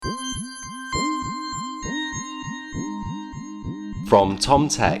From Tom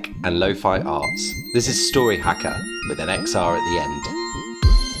Tech and Lo-Fi Arts, this is Story Hacker with an XR at the end.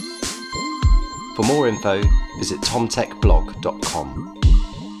 For more info, visit tomtechblog.com.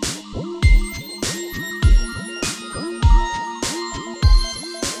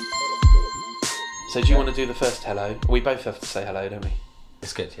 So do you want to do the first hello? We both have to say hello, don't we?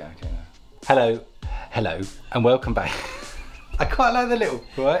 It's good, yeah, okay. Hello, and welcome back. I quite like the little,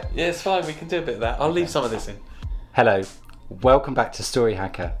 right? Yeah, it's fine, we can do a bit of that. I'll leave some of this in. Hello, welcome back to Story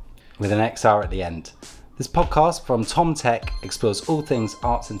Hacker with an XR at the end. This podcast from Tom Tech explores all things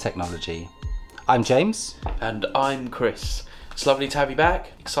arts and technology. I'm James. And I'm Chris. It's lovely to have you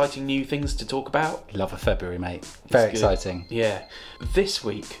back. Exciting new things to talk about. Love of February, mate. Very exciting. Yeah. This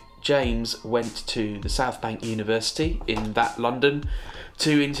week, James went to the South Bank University in London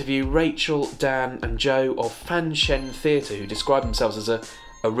to interview Rachel, Dan and Joe of Fan Shen Theatre, who describe themselves as a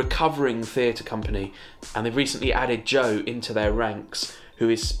recovering theatre company, and they've recently added Joe into their ranks, who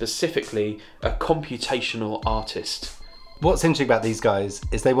is specifically a computational artist. What's interesting about these guys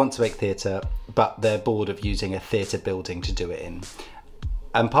is they want to make theatre, but they're bored of using a theatre building to do it in.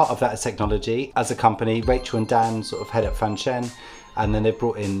 And part of that is technology. As a company, Rachel and Dan sort of head up Fan Shen, and then they've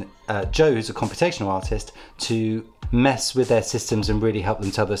brought in Joe, who's a computational artist, to mess with their systems and really help them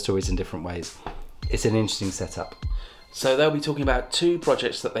tell their stories in different ways. It's an interesting setup. So they'll be talking about two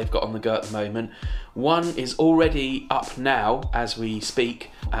projects that they've got on the go at the moment. One is already up now as we speak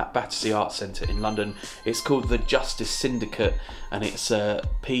at Battersea Arts Centre in London. It's called The Justice Syndicate, and it's a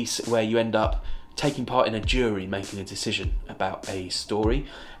piece where you end up taking part in a jury making a decision about a story.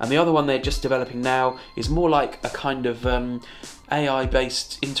 And the other one they're just developing now is more like a kind of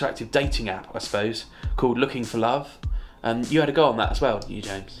AI-based interactive dating app, I suppose, called Looking for Love. And you had a go on that as well, you,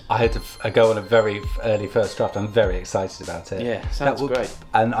 James? I had a go on a very early first draft. I'm very excited about it. Yeah, sounds great.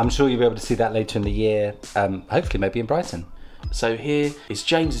 And I'm sure you'll be able to see that later in the year, hopefully maybe in Brighton. So here is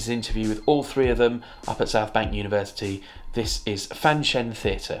James's interview with all three of them up at South Bank University. This is Fan Shen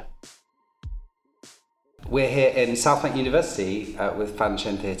Theatre. We're here in South Bank University with Fan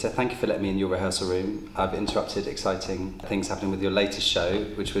Shen Theatre. Thank you for letting me in your rehearsal room. I've interrupted exciting things happening with your latest show,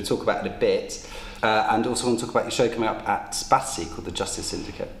 which we'll talk about in a bit. And also want to talk about your show coming up at Battersea called The Justice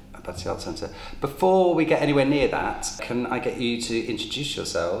Syndicate at Battersea Arts Centre. Before we get anywhere near that, can I get you to introduce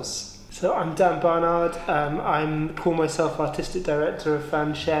yourselves? So I'm Dan Barnard. I call myself Artistic Director of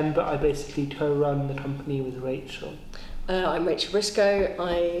Fan Shen, but I basically co-run the company with Rachel. I'm Rachel Briscoe.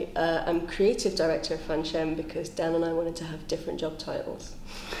 I am Creative Director of Fan Shen because Dan and I wanted to have different job titles.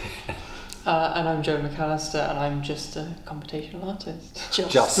 And I'm Joe McAllister, and I'm just a computational artist.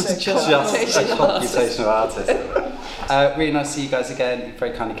 Just a computational artist. Really nice to see you guys again. You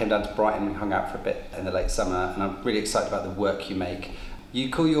very kindly came down to Brighton and hung out for a bit in the late summer, and I'm really excited about the work you make.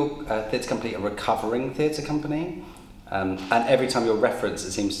 You call your theatre company a recovering theatre company, and every time you're referenced,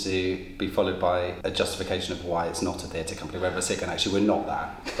 it seems to be followed by a justification of why it's not a theatre company. Where we're saying, actually, we're not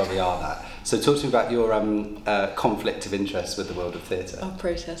that, but we are that. So talk to me about your conflict of interest with the world of theatre. Our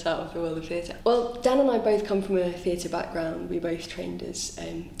process out of the world of theatre. Well, Dan and I both come from a theatre background. We both trained as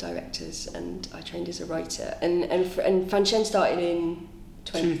directors, and I trained as a writer. And Fan Shen started in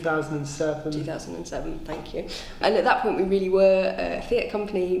 2007, thank you. And at that point we really were a theatre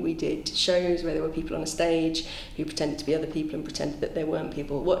company. We did shows where there were people on a stage who pretended to be other people and pretended that there weren't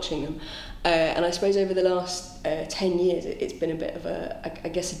people watching them. And I suppose over the last 10 years it's been a bit of a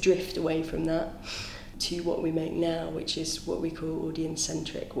drift away from that to what we make now, which is what we call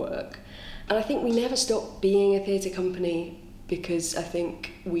audience-centric work. And I think we never stopped being a theatre company because I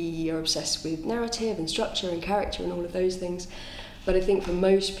think we are obsessed with narrative and structure and character and all of those things. But I think for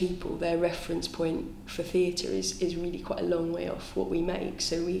most people, their reference point for theatre is really quite a long way off what we make.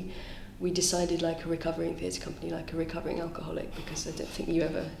 So we decided like a recovering theatre company, like a recovering alcoholic, because I don't think you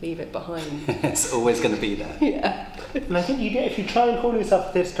ever leave it behind. It's always going to be there. Yeah. And I think if you try and call yourself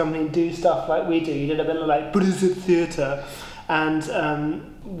a theatre company and do stuff like we do, you did a bit of like, but is it theatre?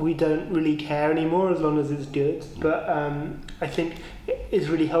 And we don't really care anymore as long as it's good. But I think it's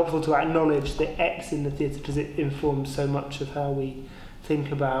really helpful to acknowledge the X in the theatre because it informs so much of how we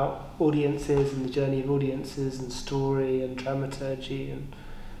think about audiences and the journey of audiences and story and dramaturgy and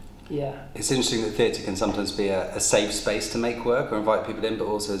yeah. It's interesting that theatre can sometimes be a safe space to make work or invite people in, but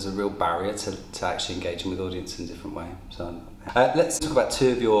also as a real barrier to actually engaging with audience in a different way. So let's talk about two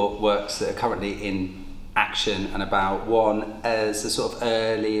of your works that are currently in action and about one as a sort of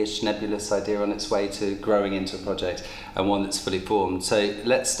early-ish nebulous idea on its way to growing into a project, and one that's fully formed. So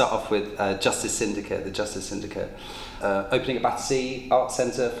let's start off with Justice Syndicate, the Justice Syndicate. Opening at Battersea Arts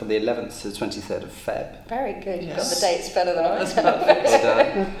Centre from the 11th to the 23rd of Feb. Very good. You've got Yes. the dates better than I That's have.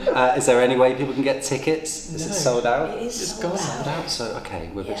 perfect. Well done. Is there any way people can get tickets? Is it No. sold out? It is It's sold gone. out. Sold out. So okay,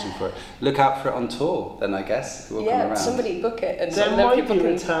 we're Yeah. wishing for it. Look out for it on tour, then I guess. We'll come Yeah, around. somebody book it and There then might people be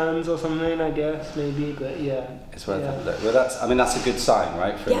can. returns or something, I guess, maybe, but yeah. It's worth Yeah. having a look. Well, that's a good sign,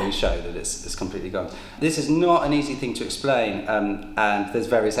 right, for a Yeah. new show that it's completely gone. This is not an easy thing to explain, and there's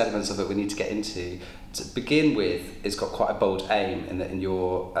various elements of it we need to get into. To begin with, it's got quite a bold aim in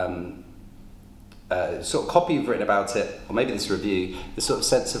your sort of copy you've written about it, or maybe this review, the sort of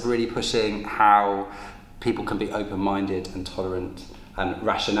sense of really pushing how people can be open-minded and tolerant and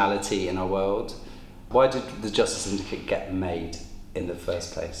rationality in our world. Why did the Justice Syndicate get made in the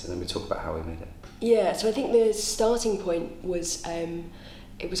first place? And then we talk about how we made it. Yeah, so I think the starting point was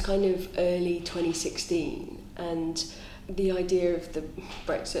it was kind of early 2016, and the idea of the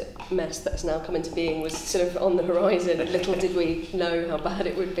Brexit mess that's now come into being was sort of on the horizon. Little did we know how bad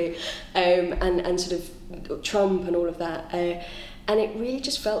it would be, and sort of Trump and all of that. And it really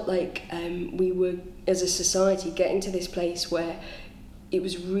just felt like we were, as a society, getting to this place where it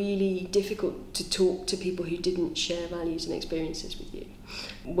was really difficult to talk to people who didn't share values and experiences with you,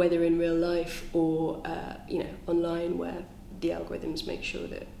 whether in real life or online, where the algorithms make sure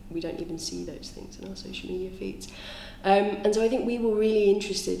that we don't even see those things in our social media feeds. And so I think we were really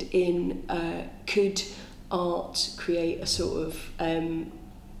interested in could art create a sort of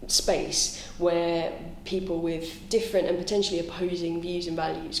space where people with different and potentially opposing views and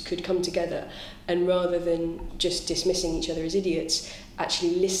values could come together, and rather than just dismissing each other as idiots,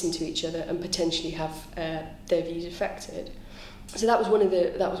 actually listen to each other and potentially have their views affected. So that was one of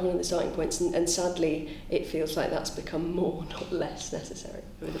the starting points, and sadly it feels like that's become more, not less, necessary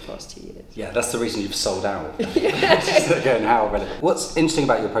over the past 2 years. Yeah, that's the reason you've sold out. Going, how relevant. What's interesting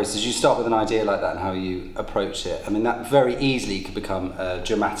about your post is you start with an idea like that and how you approach it. I mean, that very easily could become a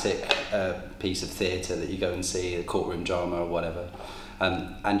dramatic piece of theatre that you go and see, a courtroom drama or whatever,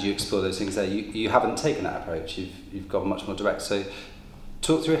 and you explore those things there. You haven't taken that approach. You've gone much more direct. So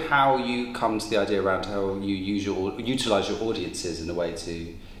talk through how you come to the idea around how you utilise your audiences in a way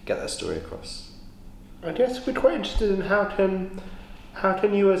to get that story across. I guess we're quite interested in how can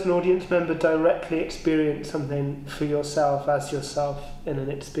you as an audience member directly experience something for yourself as yourself in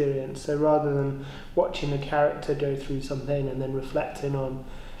an experience. So rather than watching a character go through something and then reflecting on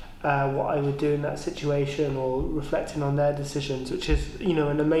what I would do in that situation, or reflecting on their decisions, which is,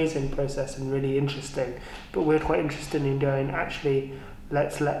 an amazing process and really interesting, but we're quite interested in going, actually,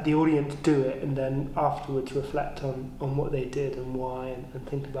 let's let the audience do it and then afterwards reflect on what they did and why, and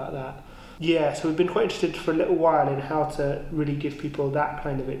think about that. Yeah, so we've been quite interested for a little while in how to really give people that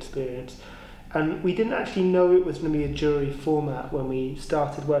kind of experience. And we didn't actually know it was going to be a jury format when we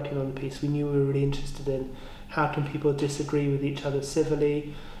started working on the piece. We knew we were really interested in how can people disagree with each other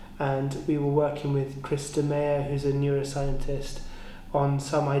civilly. And we were working with Krista Mayer, who's a neuroscientist, on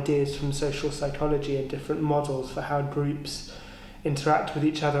some ideas from social psychology and different models for how groups interact with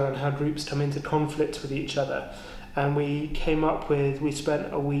each other and how groups come into conflict with each other. And we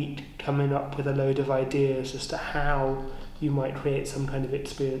spent a week coming up with a load of ideas as to how you might create some kind of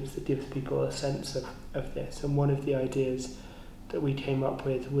experience that gives people a sense of this. And one of the ideas that we came up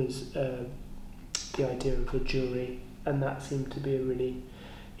with was the idea of a jury, and that seemed to be a really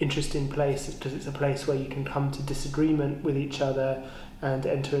interesting place because it's a place where you can come to disagreement with each other and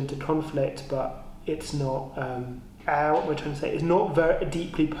enter into conflict, but it's not what we're trying to say, it's not very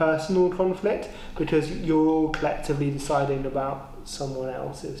deeply personal conflict because you're all collectively deciding about someone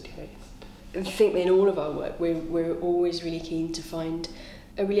else's case. I think that in all of our work we're always really keen to find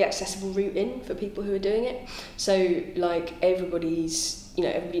a really accessible route in for people who are doing it. So like everybody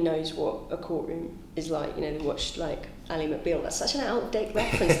knows what a courtroom is like. They watched like Ally McBeal. That's such an out-of-date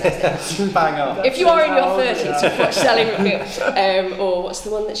reference now. Bang on. If you are in your 30s, you've watched Ally McBeal. Or what's the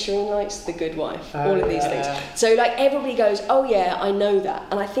one that Shireen likes? The Good Wife. All of these things. So like everybody goes, oh yeah, I know that.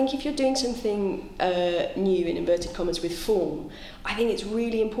 And I think if you're doing something new, in inverted commas, with form, I think it's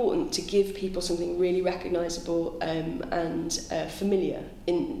really important to give people something really recognisable and familiar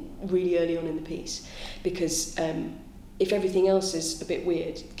really early on in the piece. Because if everything else is a bit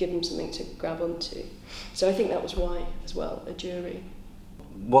weird, give them something to grab onto. So I think that was why, as well, a jury.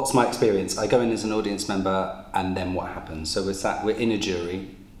 What's my experience? I go in as an audience member, and then what happens? So we're in a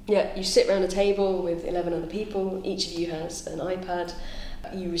jury. Yeah, you sit around a table with 11 other people. Each of you has an iPad.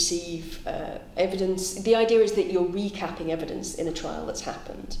 You receive evidence. The idea is that you're recapping evidence in a trial that's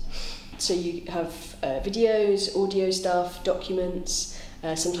happened. So you have videos, audio stuff, documents.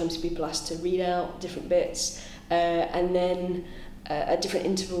 Sometimes people ask to read out different bits, and then at different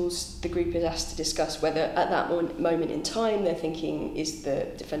intervals the group is asked to discuss whether at that moment in time they're thinking, is the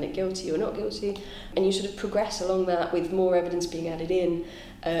defendant guilty or not guilty, and you sort of progress along that with more evidence being added in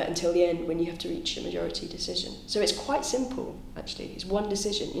until the end when you have to reach a majority decision. So it's quite simple, actually. It's one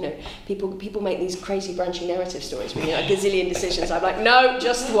decision. You know, people make these crazy branching narrative stories with, you know, a gazillion decisions. I'm like, no,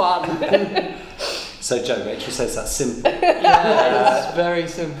 just one. So Jo, Rachel says that's simple. Yeah, it's very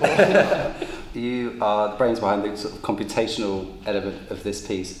simple. You are the brains behind the sort of computational element of this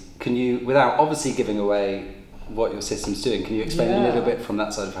piece. Can you, without obviously giving away what your system's doing, can you explain a little bit from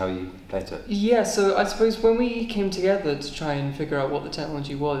that side of how you play to it? Yeah, so I suppose when we came together to try and figure out what the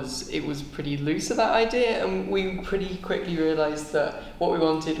technology was, it was pretty loose of that idea, and we pretty quickly realised that what we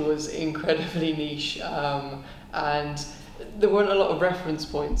wanted was incredibly niche, and there weren't a lot of reference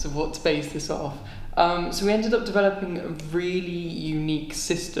points of what to base this off. So we ended up developing a really unique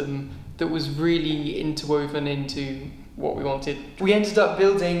system that was really interwoven into what we wanted. We ended up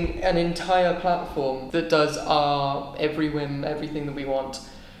building an entire platform that does our every whim, everything that we want.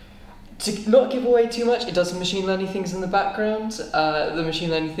 To not give away too much, it does some machine learning things in the background. The machine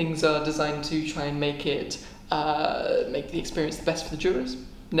learning things are designed to try and make the experience the best for the jurors,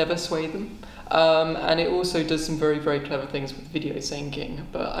 never sway them. And it also does some very, very clever things with video syncing,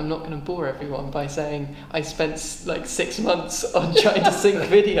 but I'm not going to bore everyone by saying I spent like 6 months on trying to sync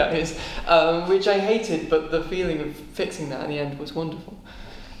videos, which I hated, but the feeling of fixing that in the end was wonderful.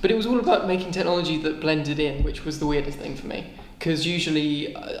 But it was all about making technology that blended in, which was the weirdest thing for me, because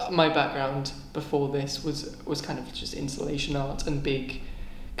usually my background before this was kind of just installation art and big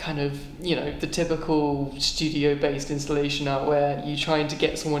kind of, you know, the typical studio-based installation art where you're trying to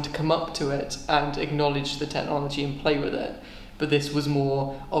get someone to come up to it and acknowledge the technology and play with it. But this was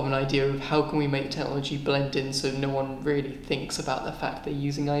more of an idea of how can we make the technology blend in so no one really thinks about the fact they're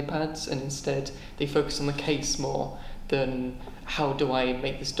using iPads, and instead they focus on the case more than how do I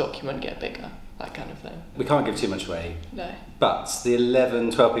make this document get bigger, that kind of thing. We can't give too much away. No. But the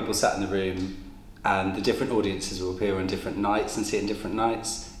 11, 12 people sat in the room and the different audiences will appear on different nights and see it in different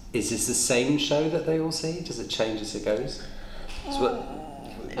nights. Is this the same show that they all see? Does it change as it goes? You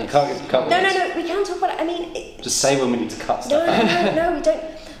can't No, we can talk about it. I mean... Just say when we need to cut stuff out. No, we don't.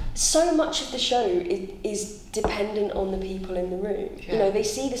 So much of the show is dependent on the people in the room. Yeah. You know, they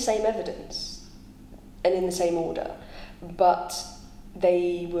see the same evidence and in the same order, but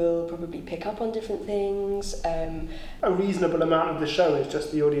they will probably pick up on different things. A reasonable amount of the show is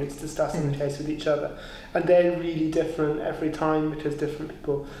just the audience discussing the case with each other, and they're really different every time because different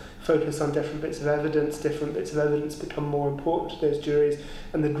people focus on different bits of evidence. Different bits of evidence become more important to those juries,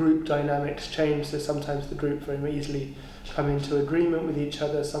 and the group dynamics change. So sometimes the group very easily come into agreement with each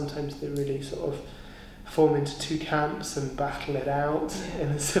other. Sometimes they really sort of form into two camps and battle it out in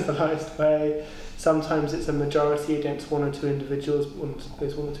a civilized way. Sometimes it's a majority against one or two individuals, but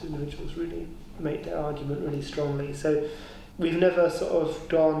those one or two individuals really make their argument really strongly. So we've never sort of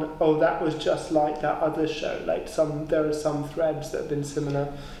gone, oh, that was just like that other show. Like there are some threads that have been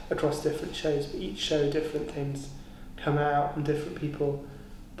similar across different shows, but each show different things come out and different people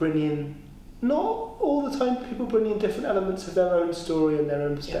bring in, not all the time people bring in different elements of their own story and their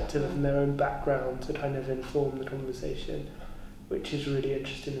own perspective and their own background to kind of inform the conversation, which is really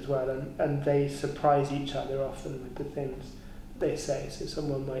interesting as well, and they surprise each other often with the things they say. So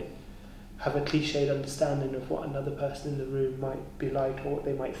someone might have a cliched understanding of what another person in the room might be like or what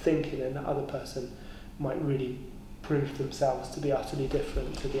they might think, and then the other person might really prove themselves to be utterly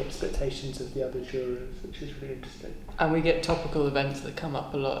different to the expectations of the other jurors, which is really interesting. And we get topical events that come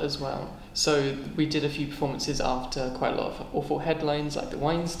up a lot as well. So we did a few performances after quite a lot of awful headlines like the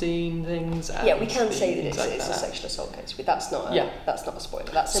Weinstein things. And we can say that like it's a sexual assault case, but that's not a spoiler.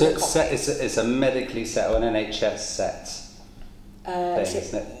 That's So in the copy. it's a medically set or an NHS set thing,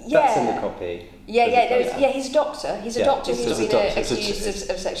 isn't it? Yeah. That's in the copy. He's a doctor. He's a doctor He's who's a been doctor. accused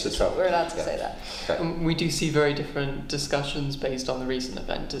of sexual assault. We're allowed to say that. Okay. We do see very different discussions based on the recent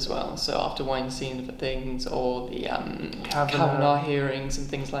event as well. So after Weinstein for things, or the Kavanaugh hearings and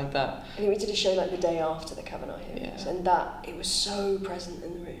things like that. I think we did a show like the day after the Kavanaugh hearings, and that it was so present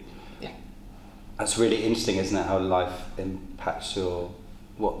in the room. Yeah. That's really interesting, isn't it? How life impacts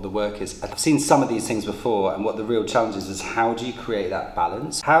what the work is. I've seen some of these things before, and what the real challenge is how do you create that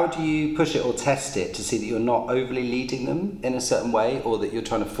balance? How do you push it or test it to see that you're not overly leading them in a certain way, or that you're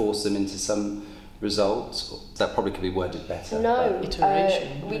trying to force them into some results? That probably could be worded better. No,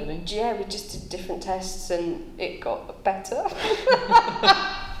 iteration. We just did different tests and it got better.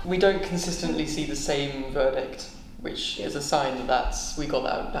 We don't consistently see the same verdict, which is a sign that we got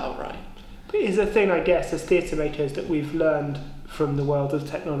that outright. is a thing, I guess, as theatre makers that we've learned from the world of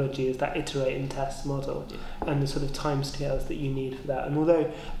technology, is that iterate and test model and the sort of timescales that you need for that. And although,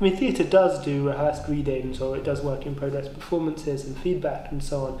 I mean, theatre does do rehearsed readings, or it does work in progress performances and feedback and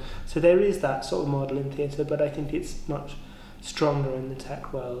so on. So there is that sort of model in theatre, but I think it's much stronger in the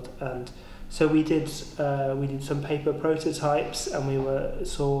tech world. And so we did some paper prototypes, and we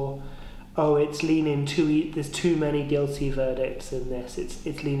saw, oh, it's leaning there's too many guilty verdicts in this,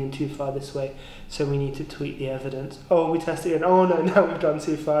 it's leaning too far this way, so we need to tweak the evidence. Oh, we tested it, and oh no, now we've gone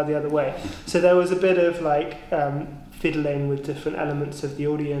too far the other way. So there was a bit of fiddling with different elements of the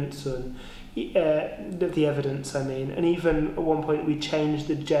audience and the evidence, I mean. And even at one point we changed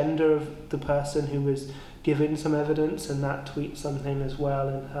the gender of the person who was giving some evidence, and that tweaked something as well,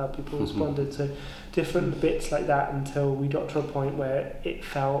 and how people responded to different bits like that, until we got to a point where it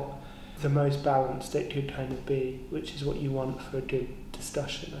felt the most balanced it could kind of be, which is what you want for a good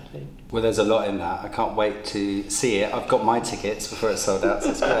discussion, I think. Well, there's a lot in that. I can't wait to see it. I've got my tickets before it's sold out,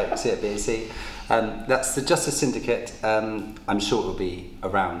 so it's great. See it at BAC. That's the Justice Syndicate. I'm sure it will be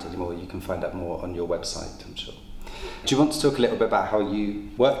around anymore. You can find out more on your website, I'm sure. Do you want to talk a little bit about how you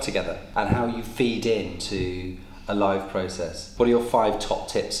work together and how you feed into a live process? What are your 5 top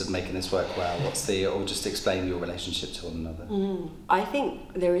tips of making this work well? Or just explain your relationship to one another? I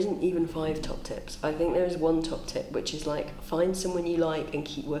think there isn't even 5 top tips. I think there is one top tip, which is find someone you like and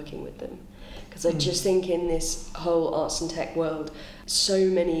keep working with them. Because I just think in this whole arts and tech world, so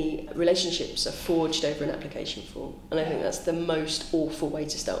many relationships are forged over an application form. And I think that's the most awful way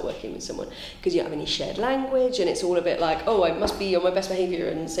to start working with someone, because you don't have any shared language, and it's all a bit like, oh, I must be on my best behaviour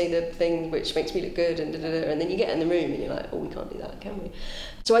and say the thing which makes me look good, and and then you get in the room and you're like, oh, we can't do that, can we?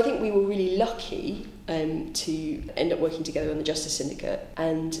 So I think we were really lucky to end up working together on the Justice Syndicate,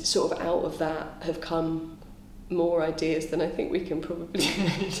 and sort of out of that have come more ideas than I think we can probably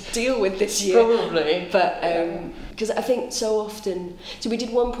deal with this year. Probably. But because I think so often, so we did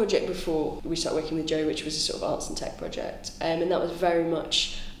one project before we started working with Joe, which was a sort of arts and tech project, and that was very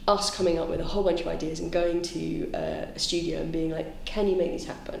much us coming up with a whole bunch of ideas and going to a studio and being like, can you make these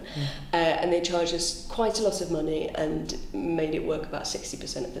happen? And they charged us quite a lot of money and made it work about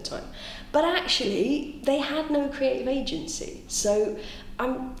 60% of the time. But actually, they had no creative agency. So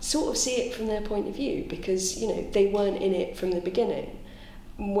I sort of see it from their point of view, because, they weren't in it from the beginning.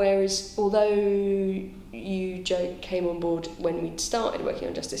 Whereas, although you, Joe, came on board when we started working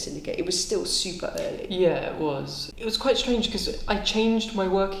on Justice Syndicate, it was still super early. Yeah, it was. It was quite strange because I changed my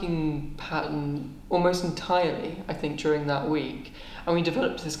working pattern almost entirely, I think, during that week. And we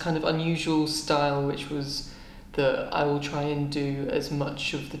developed this kind of unusual style, which was that I will try and do as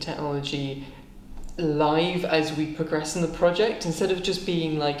much of the technology live as we progress in the project, instead of just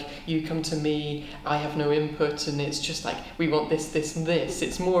being like, you come to me, I have no input, and it's just like, we want this, this and this.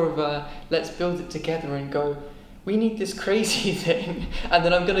 It's more of a, let's build it together and go, we need this crazy thing, and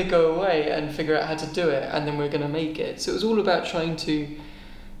then I'm going to go away and figure out how to do it, and then we're going to make it. So it was all about trying to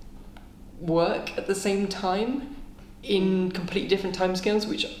work at the same time in completely different timescales,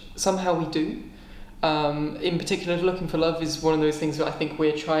 which somehow we do. In particular, Looking for Love is one of those things that I think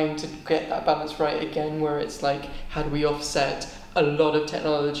we're trying to get that balance right again, where it's like, how do we offset a lot of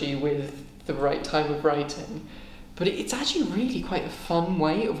technology with the right type of writing? But it's actually really quite a fun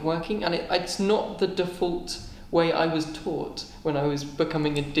way of working, and it's not the default way I was taught when I was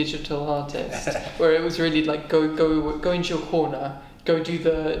becoming a digital artist, where it was really like, go into your corner, go do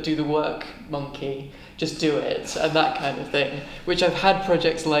the work, monkey. Just do it, and that kind of thing, which I've had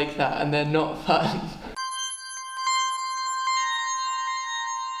projects like that, and they're not fun.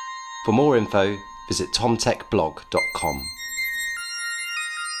 For more info, visit tomtechblog.com.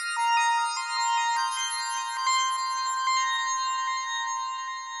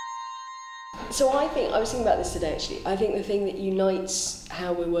 So I was thinking about this today actually. I think the thing that unites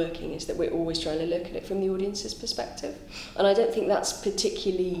how we're working is that we're always trying to look at it from the audience's perspective. And I don't think that's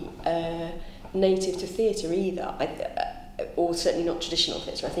particularly native to theatre either, or certainly not traditional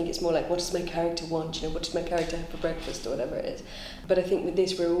theatre. I think it's more like, what does my character want? What does my character have for breakfast, or whatever it is. But I think with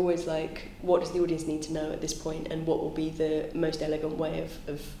this, we're always like, what does the audience need to know at this point, and what will be the most elegant way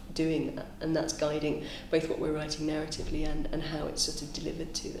of doing that? And that's guiding both what we're writing narratively and how it's sort of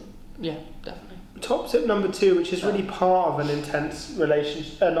delivered to them. Yeah, definitely. Top tip number 2, which is really part of an intense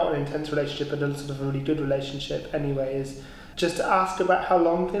relationship, not an intense relationship, but a sort of a really good relationship anyway, is just to ask about how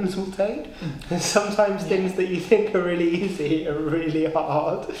long things will take. Sometimes things that you think are really easy are really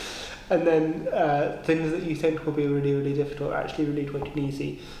hard, and then things that you think will be really, really difficult are actually really quick and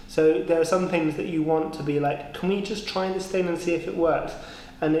easy. So there are some things that you want to be like, can we just try this thing and see if it works?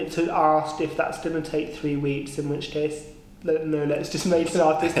 And it's asked if that's going to take 3 weeks, in which case let's just make an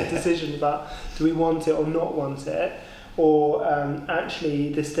artistic decision about do we want it or not want it, or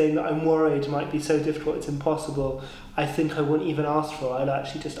actually this thing that I'm worried might be so difficult it's impossible, I think I wouldn't even ask for it. I'd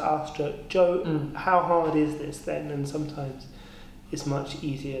actually just ask Joe, how hard is this then? And sometimes it's much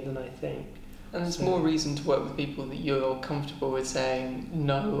easier than I think. And there's more reason to work with people that you're comfortable with saying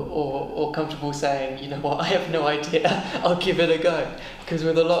no, or comfortable saying, you know what, I have no idea, I'll give it a go. Because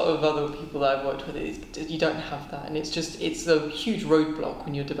with a lot of other people that I've worked with, you don't have that, and it's a huge roadblock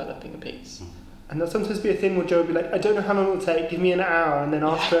when you're developing a piece. And there'll sometimes be a thing where Joe will be like, I don't know how long it'll take, give me an hour, and then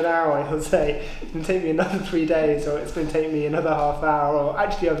after an hour he'll say, it's going to take me another 3 days, or it's going to take me another half hour, or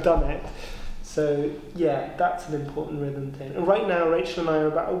actually I've done it. So yeah, that's an important rhythm thing. And right now Rachel and I are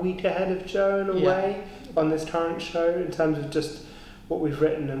about a week ahead of Joe in a way on this current show in terms of just what we've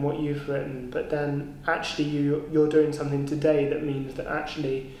written and what you've written. But then actually you're doing something today that means that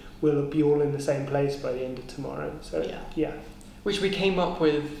actually we'll be all in the same place by the end of tomorrow. So yeah. Which we came up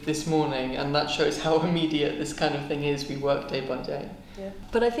with this morning, and that shows how immediate this kind of thing is. We work day by day. Yeah.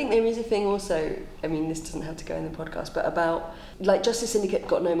 But I think there is a thing also, I mean, this doesn't have to go in the podcast, but about, like, Justice Syndicate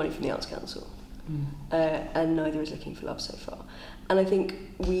got no money from the Arts Council. And neither is Looking for Love so far. And I think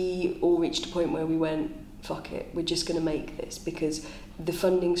we all reached a point where we went, fuck it, we're just going to make this, because the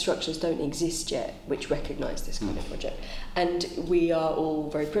funding structures don't exist yet which recognise this kind of project. And we are all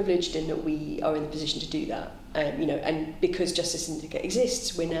very privileged in that we are in the position to do that. And because Justice Syndicate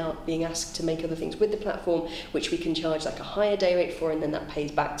exists, we're now being asked to make other things with the platform, which we can charge like a higher day rate for, and then that pays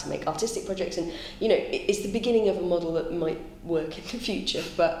back to make artistic projects. And it's the beginning of a model that might work in the future.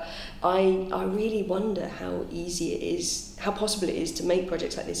 But I really wonder how easy it is, how possible it is to make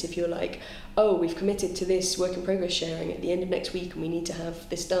projects like this if you're like, oh, we've committed to this work in progress sharing at the end of next week and we need to have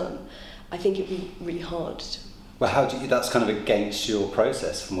this done. I think it'd be really hard. Well, how do you, that's kind of against your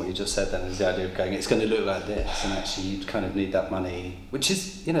process from what you just said then, is the idea of going, it's going to look like this, and actually you kind of need that money, which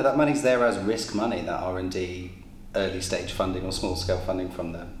is, that money's there as risk money, that R&D early stage funding or small scale funding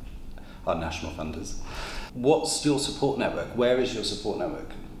from our national funders. What's your support network? Where is your support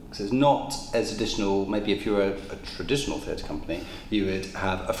network? Because it's not as additional, maybe if you're a traditional theatre company, you would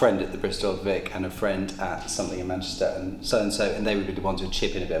have a friend at the Bristol Vic and a friend at something in Manchester and so, and they would be the ones who would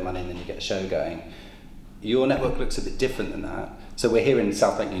chip in a bit of money and then you get a show going. Your network looks a bit different than that. So we're here in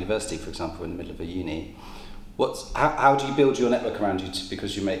South Bank University, for example, in the middle of a uni. How do you build your network around you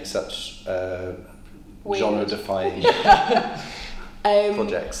because you make such genre-defying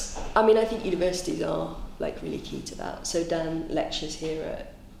projects? I mean, I think universities are really key to that. So Dan lectures here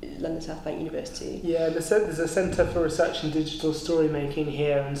at London South Bank University. Yeah, there's a Centre for Research in Digital Storymaking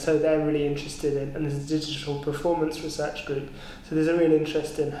here, and so they're really interested in, and there's a digital performance research group, so there's a real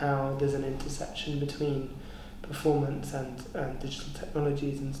interest in how there's an intersection between performance and digital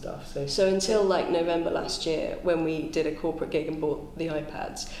technologies and stuff. So until November last year, when we did a corporate gig and bought the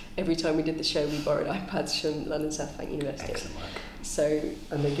iPads, every time we did the show we borrowed iPads from London South Bank University. Excellent work.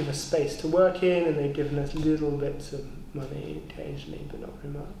 And they give us space to work in, and they've given us little bits of money occasionally, but not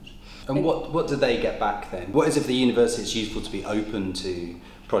very much. And what do they get back then? What is it for the university it's useful to be open to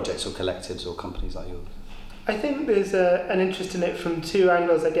projects or collectives or companies like yours? I think there's an interest in it from two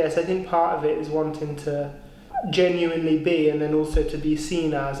angles, I guess. I think part of it is wanting to genuinely be, and then also to be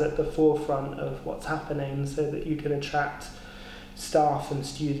seen as at the forefront of what's happening, so that you can attract staff and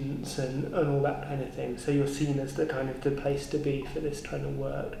students and all that kind of thing. So you're seen as the place to be for this kind of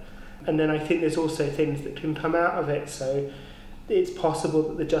work. And then I think there's also things that can come out of it. So it's possible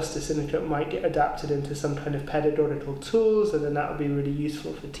that the Justice Syndicate might get adapted into some kind of pedagogical tools, and then that would be really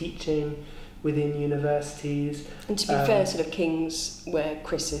useful for teaching within universities. And to be fair, sort of King's, where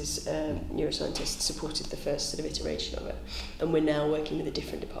Chris is a neuroscientist, supported the first sort of iteration of it. And we're now working with a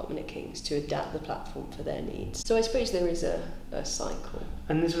different department at King's to adapt the platform for their needs. So I suppose there is a cycle.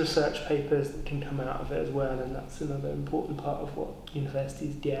 And there's research papers that can come out of it as well, and that's another important part of what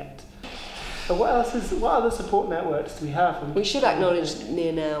universities get. So what other support networks do we have? We should acknowledge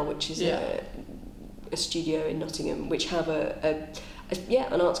Near Now, which is a studio in Nottingham, which have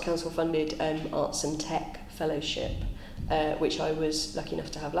an Arts Council funded Arts and Tech Fellowship, which I was lucky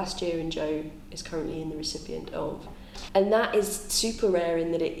enough to have last year, and Joe is currently in the recipient of. And that is super rare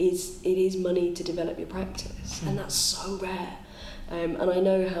in that it is money to develop your practice, and that's so rare. And I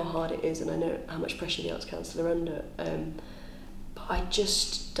know how hard it is, and I know how much pressure the Arts Council are under. But I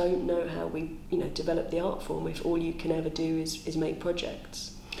just don't know how we develop the art form if all you can ever do is make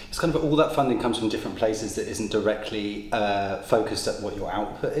projects. it's kind of all that funding comes from different places that isn't directly focused at what your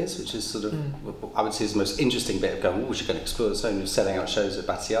output is, which is sort of, I would say, is the most interesting bit of going, oh, we should go and explore this own. You're selling out shows at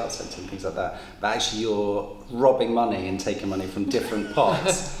Battersea Arts Centre and things like that. But actually you're robbing money and taking money from different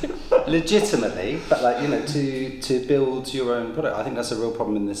pots, legitimately, but like, you know, to build your own product. I think that's a real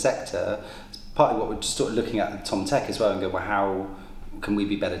problem in the sector. It's partly what we're just sort of looking at Tom Tech as well and go, well, how can we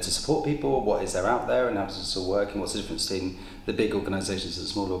be better to support people? What is there out there and how does this all work? And what's the difference between the big organisations and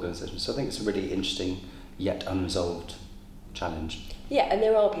small organisations? So I think it's a really interesting yet unresolved challenge. Yeah, and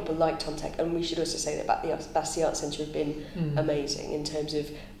there are people like Tom Tech, and we should also say that Battersea Arts Centre have been amazing in terms of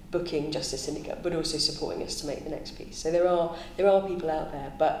booking Justice Syndicate, but also supporting us to make the next piece. So there are people out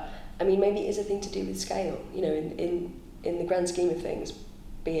there, but I mean, maybe it is a thing to do with scale. You know, in the grand scheme of things,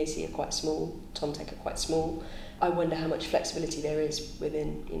 BAC are quite small, Tom Tech are quite small. I wonder how much flexibility there is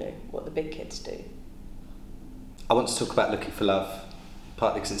within, you know, what the big kids do. I want to talk about Looking for Love,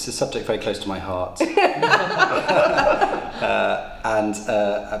 partly because it's a subject very close to my heart. And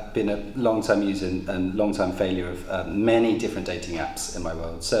I've been a long-time user and long-time failure of many different dating apps in my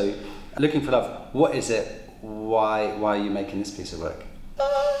world. So, Looking for Love, what is it? Why are you making this piece of work?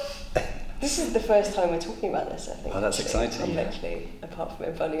 This is the first time we're talking about this, I think. Oh, that's actually, exciting. publicly, apart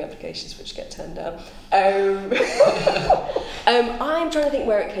from funding applications which get turned down. I'm trying to think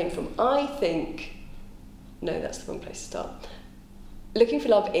where it came from. I think... No, that's the wrong place to start. Looking for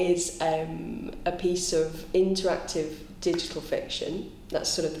Love is a piece of interactive digital fiction. That's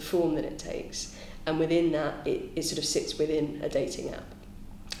sort of the form that it takes. And within that, it sort of sits within a dating app.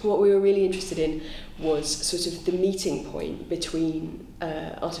 What we were really interested in was sort of the meeting point between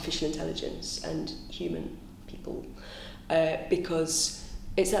artificial intelligence and human people, because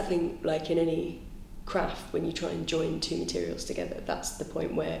it's that thing like in any craft when you try and join two materials together, that's the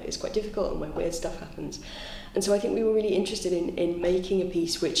point where it's quite difficult and where weird stuff happens. And so I think we were really interested in making a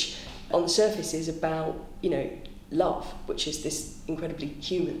piece which on the surface is about, you know, love, which is this incredibly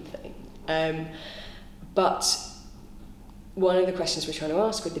human thing. But one of the questions we're trying to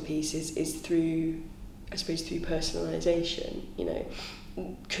ask with the piece is through, I suppose, through personalisation, you know,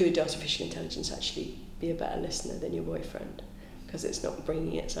 could artificial intelligence actually be a better listener than your boyfriend? Because it's not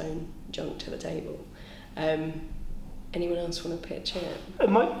bringing its own junk to the table. Anyone else want to pitch it? It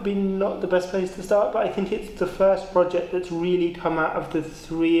might be not the best place to start, but I think it's the first project that's really come out of the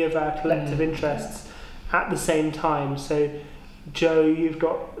three of our collective interests at the same time. So, Joe, you've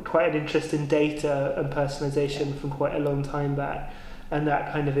got quite an interest in data and personalisation from quite a long time back, and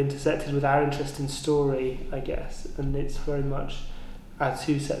that kind of intersected with our interest in story, I guess, and it's very much our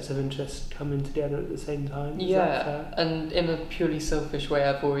two sets of interests coming together at the same time. Is that fair? And in a purely selfish way,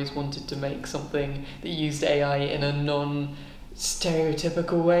 I've always wanted to make something that used AI in a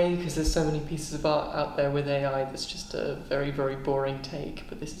non-stereotypical way, because there's so many pieces of art out there with AI that's just a very, very boring take,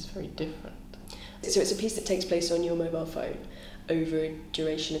 but this is very different. So it's a piece that takes place on your mobile phone over a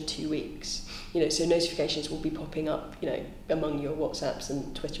duration of 2 weeks. You know, so notifications will be popping up, you know, among your WhatsApps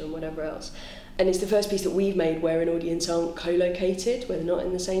and Twitter and whatever else. And it's the first piece that we've made where an audience aren't co-located, where they're not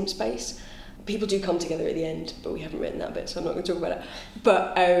in the same space. People do come together at the end, but we haven't written that bit, so I'm not going to talk about it.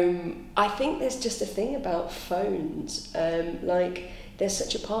 But I think there's just a thing about phones. Like, they're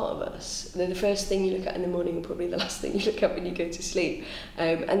such a part of us. They're the first thing you look at in the morning and probably the last thing you look at when you go to sleep.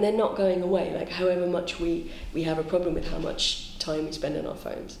 And they're not going away, like however much we have a problem with how much time we spend on our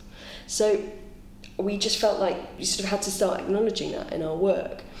phones. So we just felt like we sort of had to start acknowledging that in our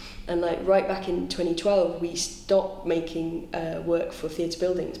work. And like right back in 2012, we stopped making work for theatre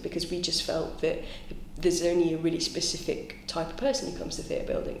buildings because we just felt that there's only a really specific type of person who comes to theatre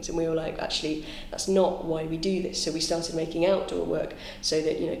buildings, and we were like, actually, that's not why we do this. So we started making outdoor work so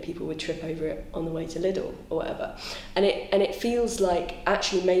that, you know, people would trip over it on the way to Lidl or whatever. And it feels like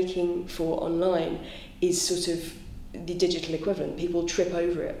actually making for online is sort of the digital equivalent. People trip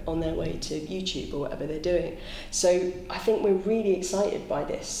over it on their way to YouTube or whatever they're doing. So I think we're really excited by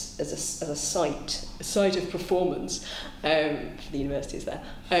this as a site of performance for the universities there.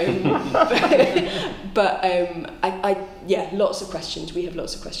 But lots of questions. We have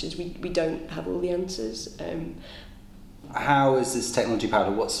lots of questions. We don't have all the answers. How is this technology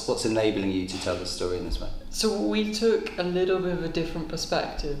powered? What's enabling you to tell the story in this way? So we took a little bit of a different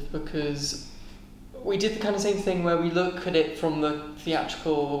perspective because we did the kind of same thing where we look at it from the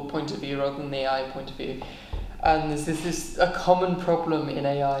theatrical point of view rather than the AI point of view. And there's this a common problem in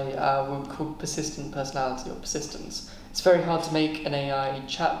AI called persistent personality or persistence. It's very hard to make an AI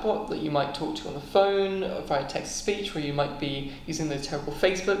chatbot that you might talk to on the phone or via text-to-speech, where you might be using those terrible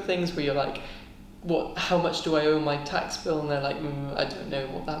Facebook things where you're like, how much do I owe my tax bill? And they're like, I don't know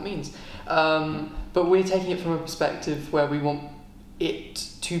what that means. But we're taking it from a perspective where we want it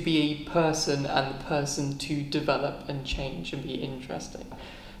to be a person and the person to develop and change and be interesting.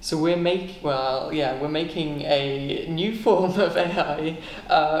 So we're making a new form of AI,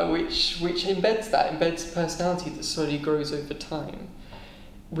 which embeds personality that slowly grows over time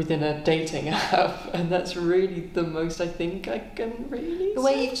within a dating app, and that's really the most I think I can really the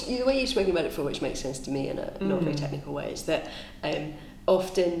way you've spoken about it before, which makes sense to me in a not very technical way, is that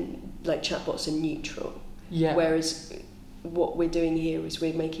often like chatbots are neutral, whereas what we're doing here is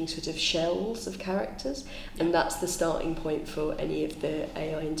we're making sort of shells of characters, and that's the starting point for any of the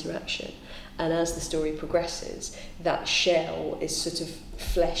AI interaction. And as the story progresses, that shell is sort of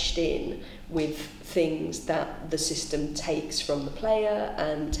fleshed in with things that the system takes from the player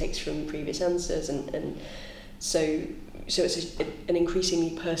and takes from previous answers, and so it's an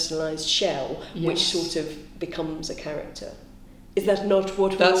increasingly personalised shell, which sort of becomes a character. Is that not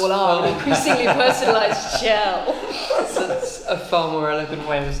what we all are? An increasingly personalised shell. That's a far more elegant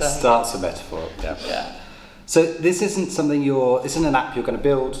way of saying it. Starts a metaphor, yeah. So this isn't something this isn't an app you're going to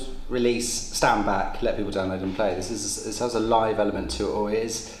build, release, stand back, let people download and play. This has a live element to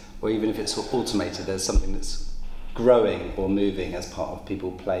it, or even if it's automated, there's something that's growing or moving as part of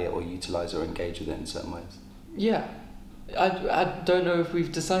people play it or utilise or engage with it in certain ways. Yeah. I don't know if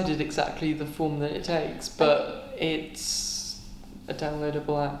we've decided exactly the form that it takes, but it's a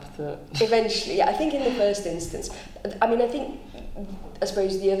downloadable app that... Eventually, I think in the first instance, I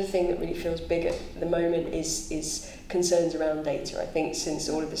suppose the other thing that really feels big at the moment is concerns around data. I think since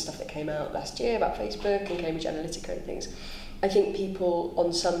all of the stuff that came out last year about Facebook and Cambridge Analytica and things, I think people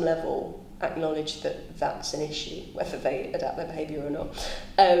on some level acknowledge that that's an issue, whether they adapt their behaviour or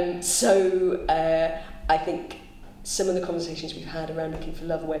not. So I think some of the conversations we've had around Looking for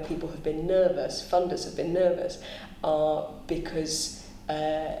Love, where people have been nervous, funders have been nervous, are because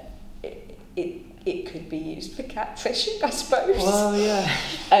it could be used for catfishing, I suppose. Well, yeah.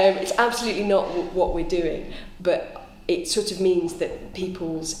 It's absolutely not what we're doing, but it sort of means that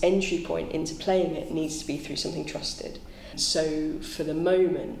people's entry point into playing it needs to be through something trusted. So for the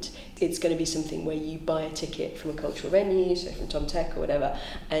moment, it's going to be something where you buy a ticket from a cultural venue, so from Tom Tech or whatever,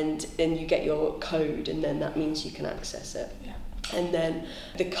 and then you get your code, and then that means you can access it. Yeah. And then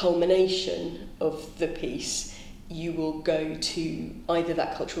the culmination of the piece, you will go to either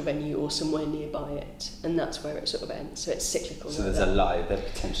that cultural venue or somewhere nearby it, and that's where it sort of ends. So it's cyclical. So there's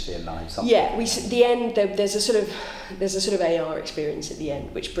potentially a live something. Yeah, the end. There's a sort of AR experience at the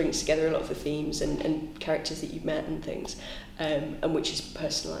end, which brings together a lot of the themes and characters that you've met and things, and which is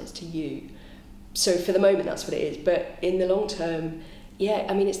personalised to you. So for the moment, that's what it is. But in the long term, yeah,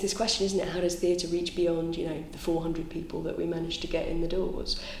 I mean, it's this question, isn't it? How does theatre reach beyond, the 400 people that we managed to get in the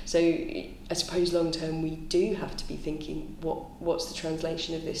doors? So I suppose long term we do have to be thinking, what's the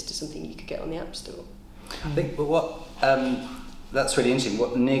translation of this to something you could get on the App Store? I think, but that's really interesting.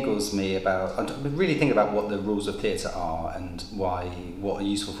 What niggles me about, I'm really thinking about what the rules of theatre are and what are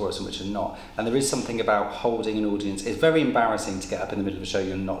useful for us and which are not. And there is something about holding an audience. It's very embarrassing to get up in the middle of a show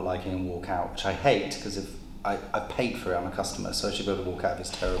you're not liking and walk out, which I hate because if I've paid for it, I'm a customer, so I should be able to walk out if it's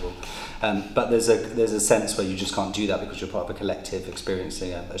terrible. But there's a sense where you just can't do that because you're part of a collective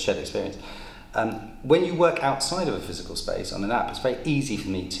experiencing a shared experience. When you work outside of a physical space on an app, it's very easy for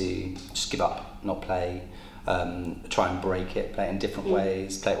me to just give up, not play, try and break it, play it in different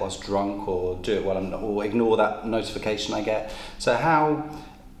ways, play it whilst drunk, or do it while or ignore that notification I get. So how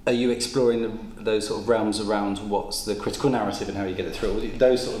are you exploring those sort of realms around what's the critical narrative and how you get it through,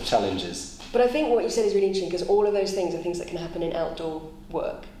 those sort of challenges? But I think what you said is really interesting, because all of those things are things that can happen in outdoor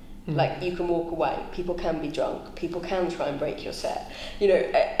work. Like, you can walk away, people can be drunk, people can try and break your set,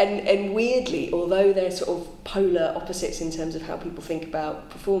 and weirdly, although they're sort of polar opposites in terms of how people think about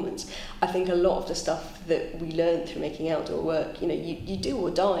performance, I think a lot of the stuff that we learn through making outdoor work, you do or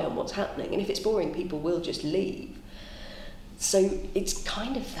die on what's happening, and if it's boring, people will just leave. So it's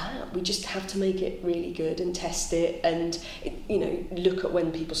kind of that. We just have to make it really good and test it and, look at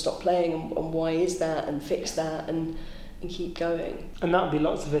when people stop playing and why is that, and fix that and keep going. And that would be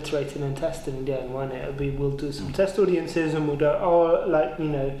lots of iterating and testing again, won't it? It'll be, we'll do some test audiences and we'll go,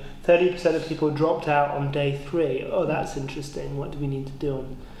 30% of people dropped out on day 3. Oh, that's interesting. What do we need to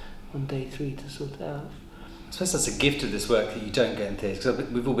do on day 3 to sort it out? I suppose that's a gift of this work that you don't get in theatre,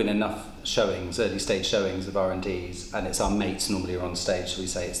 because we've all been enough showings, early stage showings of R&Ds, and it's our mates normally are on stage, so we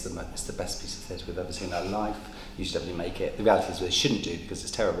say it's the best piece of theatre we've ever seen in our life, you should definitely make it. The reality is they shouldn't do because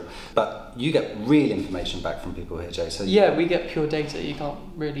it's terrible. But you get real information back from people here, Joe. So yeah, we get pure data, you can't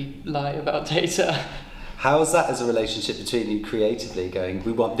really lie about data. How's that as a relationship between you creatively going,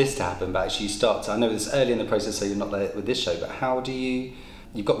 we want this to happen, but actually you start to, I know it's early in the process so you're not there with this show, but how do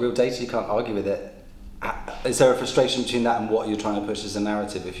you've got real data, you can't argue with it. Is there a frustration between that and what you're trying to push as a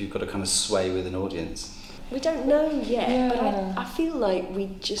narrative if you've got to kind of sway with an audience? We don't know yet, but Yeah. I feel like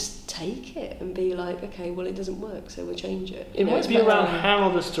we just take it and be like, okay, well, it doesn't work, so we'll change it. It might be around how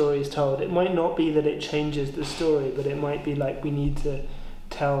the story is told. It might not be that it changes the story, but it might be like we need to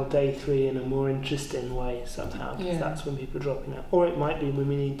tell day 3 in a more interesting way somehow, because Yeah. that's when people are dropping out. Or it might be when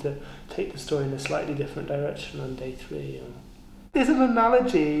we need to take the story in a slightly different direction on day 3. There's an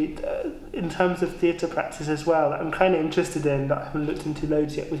analogy in terms of theatre practice as well that I'm kind of interested in, that I haven't looked into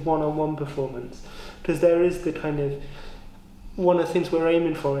loads yet, with one-on-one performance. Because there is the kind of, one of the things we're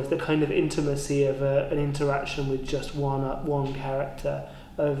aiming for is the kind of intimacy of an interaction with just one character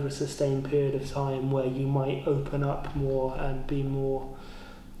over a sustained period of time, where you might open up more and be more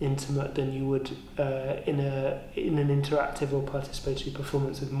intimate than you would in an interactive or participatory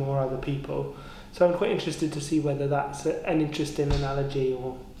performance with more other people. So I'm quite interested to see whether that's an interesting analogy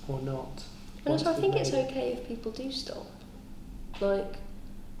or not. And also, I think it's okay if people do stop. Like,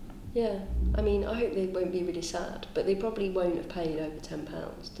 yeah, I mean, I hope they won't be really sad, but they probably won't have paid over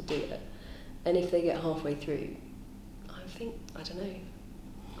 £10 to do it. And if they get halfway through, I don't know.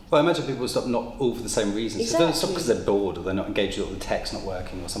 Well, I imagine people will stop not all for the same reasons. So they don't stop Exactly. because they're bored or they're not engaged with the text not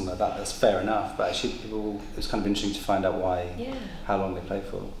working or something like that. That's fair enough. But actually, it's kind of interesting to find out why, Yeah. how long they play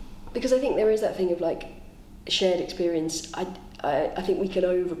for. Because I think there is that thing of like shared experience. I think we can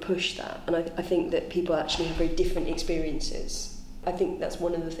over push that, and I think that people actually have very different experiences. I think that's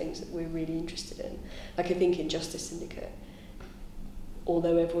one of the things that we're really interested in. Like, I think in Justice Syndicate,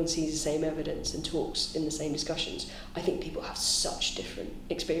 although everyone sees the same evidence and talks in the same discussions, I think people have such different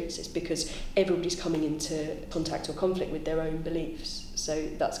experiences because everybody's coming into contact or conflict with their own beliefs. So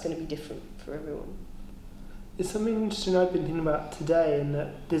that's going to be different for everyone. It's something interesting I've been thinking about today, and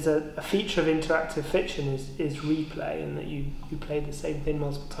that there's a feature of interactive fiction is replay, and that you play the same thing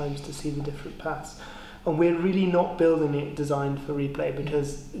multiple times to see the different paths. And we're really not building it designed for replay,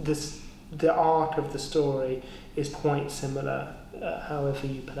 because the arc of the story is quite similar however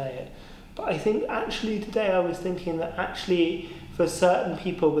you play it. But I think actually today I was thinking that actually for certain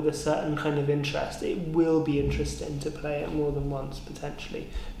people with a certain kind of interest, it will be interesting to play it more than once potentially,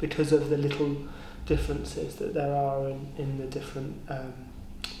 because of the little differences that there are in the different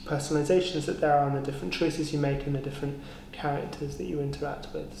personalizations that there are, and the different choices you make, and the different characters that you interact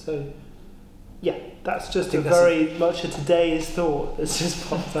with. So yeah, that's just very much a today's thought that's just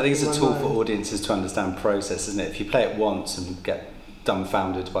popped up. I think it's in a my tool mind. for audiences to understand process, isn't it? If you play it once and get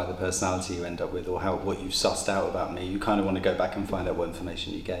dumbfounded by the personality you end up with, or what you've sussed out about me, you kind of want to go back and find out what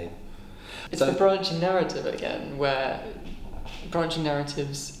information you gave. It's So- the branching narrative again, where branching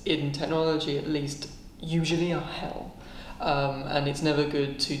narratives in technology at least usually are hell. And it's never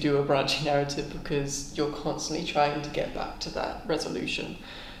good to do a branching narrative because you're constantly trying to get back to that resolution.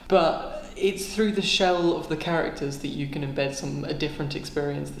 But it's through the shell of the characters that you can embed a different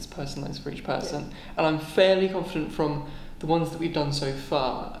experience that's personalised for each person. Yeah. And I'm fairly confident from the ones that we've done so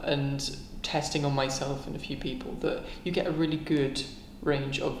far, and testing on myself and a few people, that you get a really good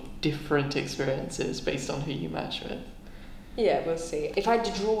range of different experiences based on who you match with. Yeah, we'll see. If I had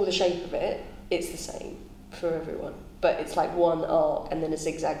to draw the shape of it, it's the same for everyone. But it's like one arc and then a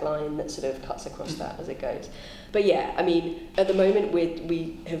zigzag line that sort of cuts across that as it goes. But yeah, I mean, at the moment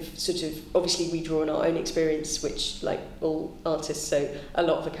we have sort of, obviously we draw on our own experience, which like all artists, so a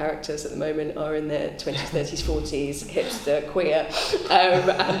lot of the characters at the moment are in their 20s, 30s, 40s, hipster, queer,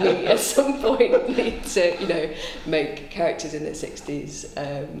 and we at some point need to, make characters in their 60s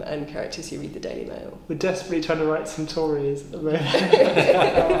and characters who read the Daily Mail. We're desperately trying to write some Tories at the moment.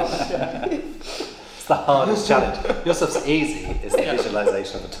 It's the hardest challenge. Your stuff's easy. It's the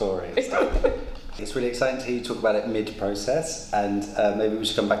visualisation of a Tory and stuff. It's really exciting to hear you talk about it mid-process, and maybe we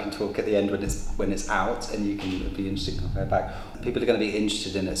should come back and talk at the end when it's out, and you can be interested to compare back. People are going to be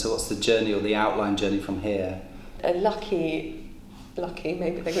interested in it. So what's the journey or the outline journey from here? A lucky,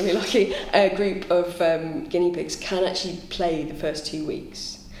 maybe they're going to be lucky, a group of guinea pigs can actually play the first 2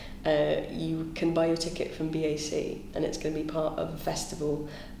 weeks. You can buy your ticket from BAC, and it's going to be part of a festival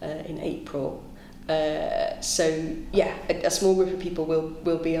in April. So yeah, a small group of people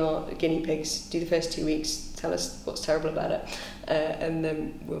will be our guinea pigs, do the first 2 weeks, tell us what's terrible about it, and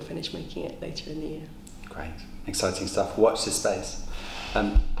then we'll finish making it later in the year. Great, exciting stuff. Watch this space.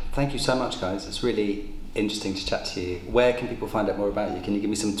 Thank you so much, guys. It's really interesting to chat to you. Where can people find out more about you? Can you give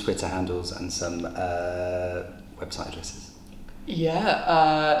me some Twitter handles and some website addresses?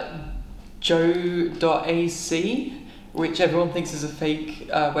 Yeah, joe.ac, which everyone thinks is a fake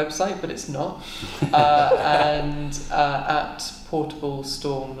website, but it's not. And at Portable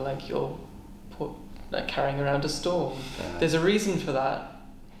Storm, like you're carrying around a storm. Yeah. There's a reason for that.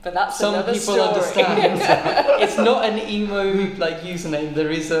 But that's some another people story. understand. It's not an emo like username.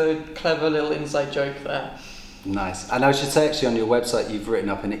 There is a clever little inside joke there. Nice. And I should say, actually, on your website, you've written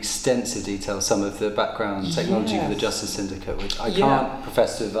up in extensive detail some of the background technology for the Justice Syndicate, which I can't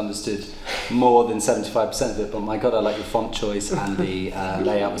profess to have understood more than 75% of it, but my God, I like your font choice and the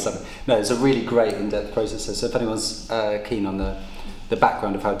layout and stuff. No, it's a really great in-depth process. So if anyone's keen on the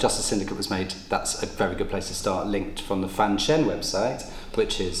background of how Justice Syndicate was made, that's a very good place to start, linked from the Fanshen website,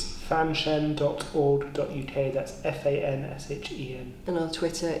 which is fanshen.org.uk. That's FANSHEN. And our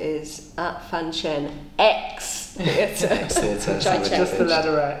Twitter is @FanshenX Theatre. Just the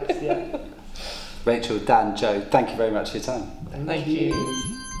letter X, yeah. Rachel, Dan, Joe, thank you very much for your time. Thank you.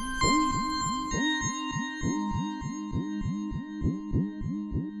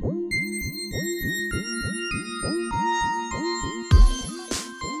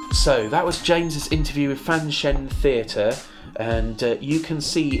 So that was James's interview with Fanshen Theatre, and you can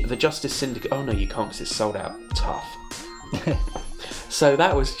see the Justice Syndicate. Oh no, you can't because it's sold out. Tough. So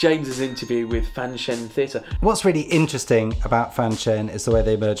that was James's interview with Fanshen Theatre. What's really interesting about Fanshen is the way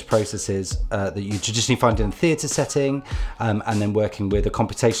they merge processes that you traditionally find in a theatre setting, and then working with a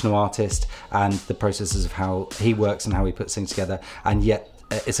computational artist and the processes of how he works and how he puts things together, and yet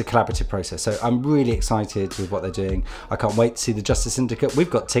it's a collaborative process. So I'm really excited with what they're doing. I can't wait to see the Justice Syndicate. We've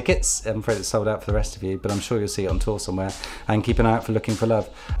got tickets. I'm afraid it's sold out for the rest of you, but I'm sure you'll see it on tour somewhere. And keep an eye out for Looking for Love.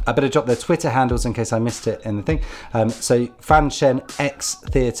 I better drop their Twitter handles in case I missed it in the thing. So Fanshen X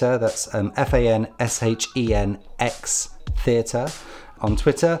Theatre, that's FANSHEN X Theatre on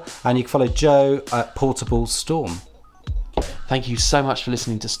Twitter. And you can follow Joe at Portable Storm. Thank you so much for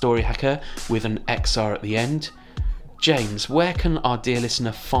listening to Story Hacker with an XR at the end. James, where can our dear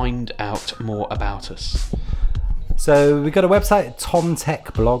listener find out more about us? So we've got a website,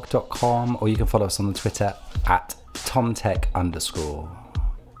 tomtechblog.com, or you can follow us on the Twitter at tomtech_.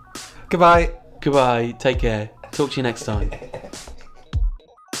 Goodbye. Goodbye. Take care. Talk to you next time.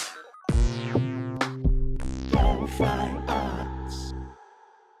 Don't fly